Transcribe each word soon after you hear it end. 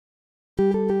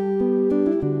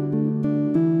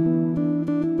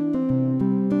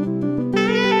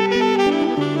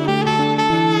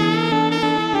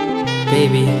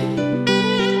baby.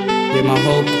 You're my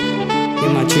hope,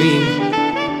 you're my dream,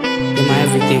 you're my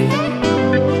everything.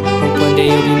 Hope one day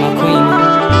you'll be my queen.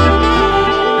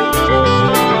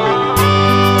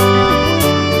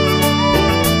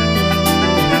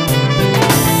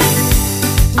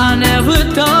 I never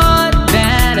thought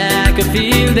that I could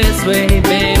feel this way,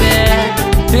 baby.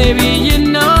 Baby, you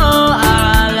know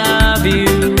I love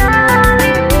you.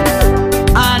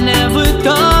 I never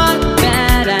thought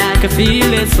that I could feel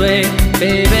this way,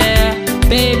 baby.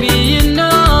 Baby, you know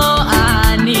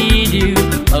I need you.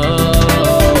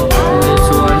 Oh, this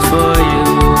one's for you,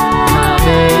 my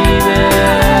baby.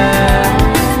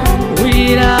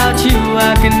 Without you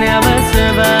I can never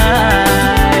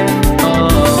survive.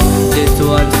 Oh, this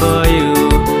one's for you,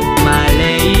 my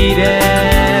lady.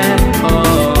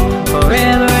 Oh,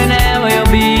 forever and ever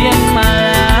you'll be in my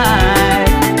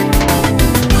life.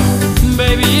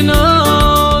 Baby, you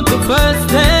know the first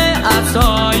day I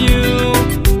saw you,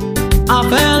 I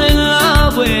fell in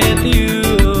love with you.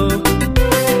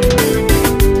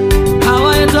 How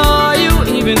I adore you,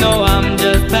 even though I'm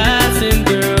just passing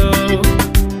through.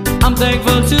 I'm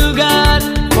thankful to God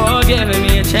for giving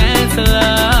me a chance to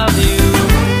love you.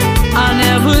 I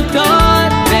never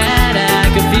thought that I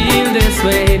could feel this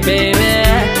way, baby.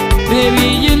 Baby,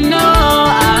 you know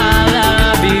I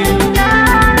love you.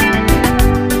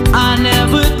 I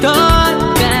never thought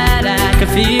that I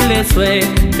could feel this way,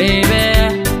 baby.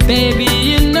 Baby,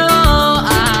 you know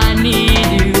I need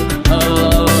you.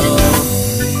 Oh,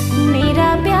 मेरा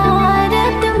प्यार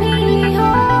तुम्ही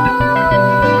हो,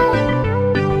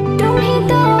 तुम्ही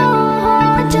तो हो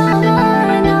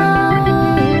जवाना,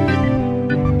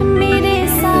 मेरे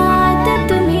साथ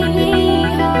तुम्ही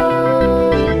हो,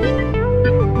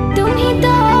 तुम्ही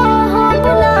तो हो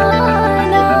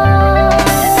बुलाना।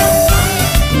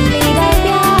 मेरा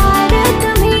प्यार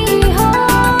तुम्ही हो,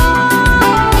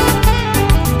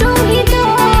 तुम्ही तो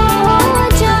हो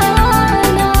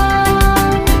जाना,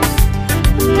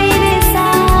 मेरे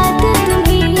साथ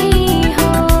तुम्ही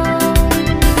हो,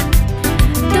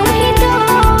 तुम्ही तो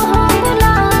हो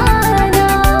बुलाना।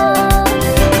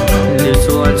 this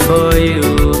one's for you,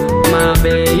 my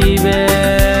baby.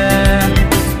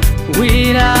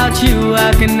 Without you I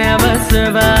can never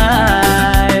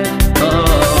survive.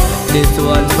 Oh, this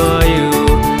one's for you,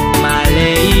 my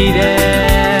lady.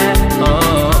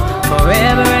 Oh,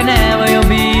 forever and ever you'll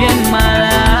be in my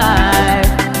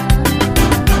life.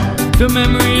 The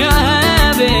memory I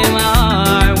have in my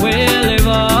heart will live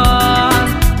on.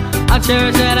 I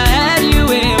cherish that I had you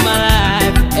in my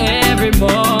life every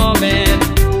moment.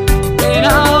 And I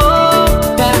hope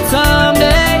that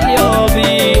someday you'll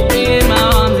be in my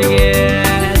arms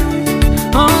again.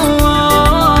 Oh,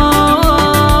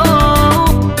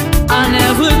 I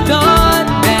never thought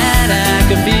that I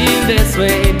could feel this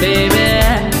way, baby.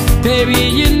 Baby,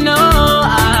 you know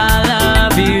I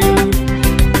love you.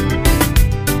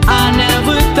 I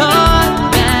never thought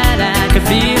that I could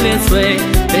feel this way,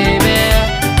 baby.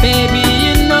 Baby,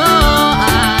 you know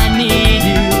I need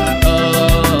you.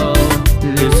 Oh,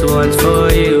 this one's for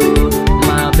you,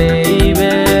 my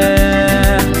baby.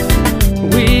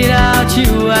 Without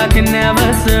you I can never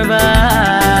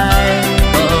survive.